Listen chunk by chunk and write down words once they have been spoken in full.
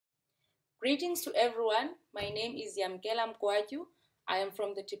Greetings to everyone. My name is Yamkela Mgwatyu. I am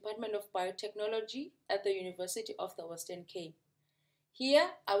from the Department of Biotechnology at the University of the Western Cape. Here,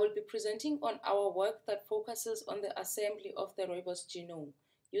 I will be presenting on our work that focuses on the assembly of the rooibos genome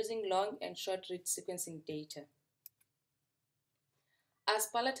using long and short read sequencing data.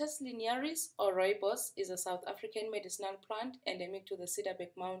 Aspalathus linearis, or rooibos, is a South African medicinal plant endemic to the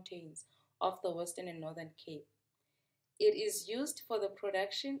Cederberg Mountains of the Western and Northern Cape. It is used for the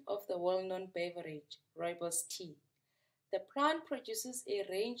production of the well-known beverage, rooibos tea. The plant produces a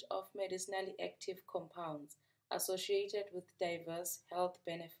range of medicinally active compounds associated with diverse health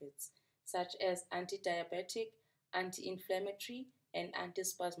benefits, such as anti-diabetic, anti-inflammatory, and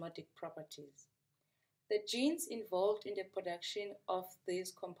antispasmodic properties. The genes involved in the production of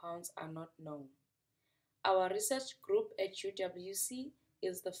these compounds are not known. Our research group at UWC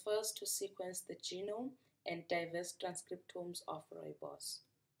is the first to sequence the genome and diverse transcriptomes of rooibos.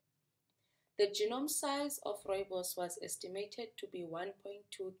 The genome size of rooibos was estimated to be 1.2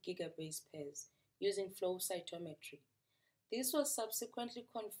 gigabase pairs using flow cytometry. This was subsequently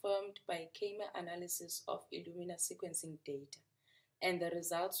confirmed by analysis of Illumina sequencing data, and the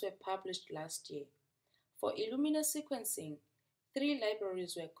results were published last year. For Illumina sequencing, 3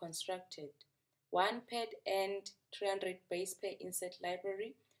 libraries were constructed: one PED-end 300 base pair insert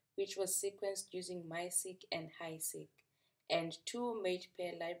library, which was sequenced using MySeq and HiSeq, and 2 mate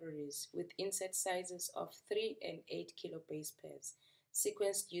pair libraries with insert sizes of 3 and 8 kilobase pairs,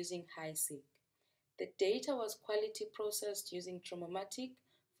 sequenced using HiSeq. The data was quality processed using Trimomatic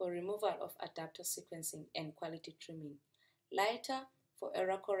for removal of adapter sequencing and quality trimming, Lighter for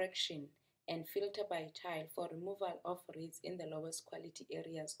error correction, and Filter by Tile for removal of reads in the lowest quality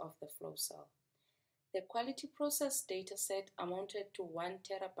areas of the flow cell. The quality process dataset amounted to 1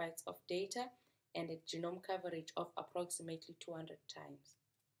 terabyte of data and a genome coverage of approximately 200 times.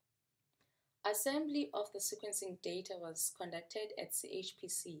 Assembly of the sequencing data was conducted at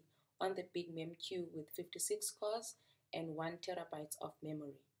CHPC on the Big MEMQ with 56 cores and 1 terabyte of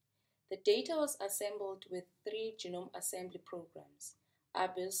memory. The data was assembled with 3 genome assembly programs: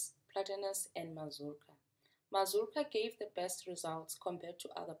 ABIS, Platanus, and Mazurka. Mazurka gave the best results compared to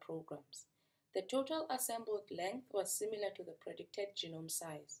other programs. The total assembled length was similar to the predicted genome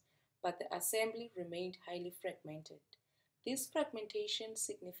size, but the assembly remained highly fragmented. This fragmentation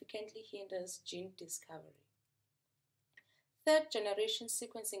significantly hinders gene discovery. Third-generation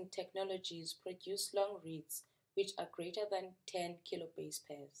sequencing technologies produce long reads, which are greater than 10 kilobase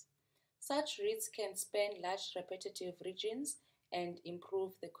pairs. Such reads can span large repetitive regions and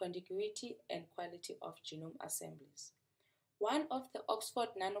improve the contiguity and quality of genome assemblies. One of the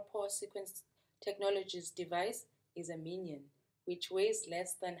Oxford nanopore sequence technologies device is a Minion, which weighs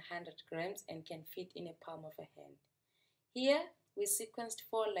less than 100 grams and can fit in a palm of a hand. Here, we sequenced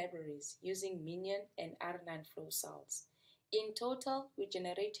 4 libraries using Minion and R9 flow cells. In total, we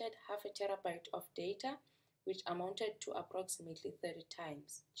generated half a terabyte of data, which amounted to approximately 30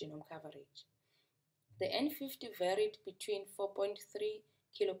 times genome coverage. The N50 varied between 4.3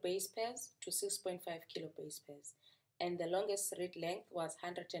 kilobase pairs to 6.5 kilobase pairs, and the longest read length was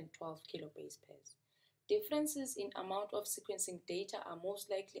 112 kilobase pairs. Differences in amount of sequencing data are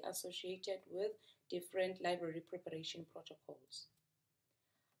most likely associated with different library preparation protocols.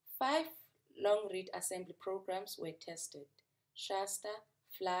 5 long-read assembly programs were tested: Shasta,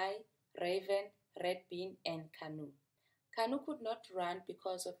 Fly, Raven, Red Bean, and Canoe. Canoe could not run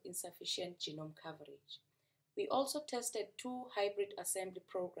because of insufficient genome coverage. We also tested 2 hybrid assembly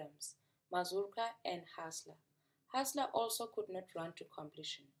programs, Mazurka and Hustler. Hustler also could not run to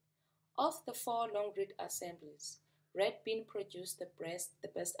completion. Of the 4 long-read assemblies, Red Bean produced the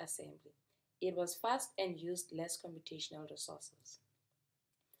best assembly. It was fast and used less computational resources.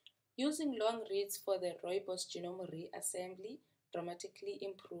 Using long reads for the rooibos genome reassembly dramatically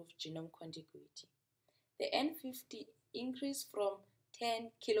improved genome contiguity. The N50 increased from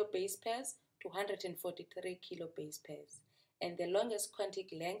 10 kilobase pairs to 143 kilobase pairs, and the longest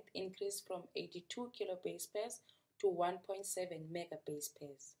contig length increased from 82 kilobase pairs to 1.7 megabase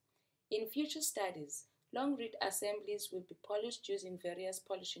pairs. In future studies, long-read assemblies will be polished using various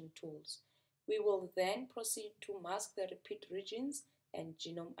polishing tools. We will then proceed to mask the repeat regions and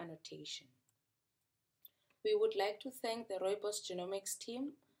genome annotation. We would like to thank the rooibos genomics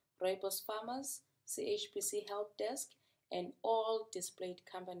team, rooibos farmers, CHPC Help Desk, and all displayed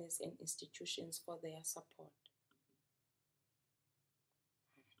companies and institutions for their support.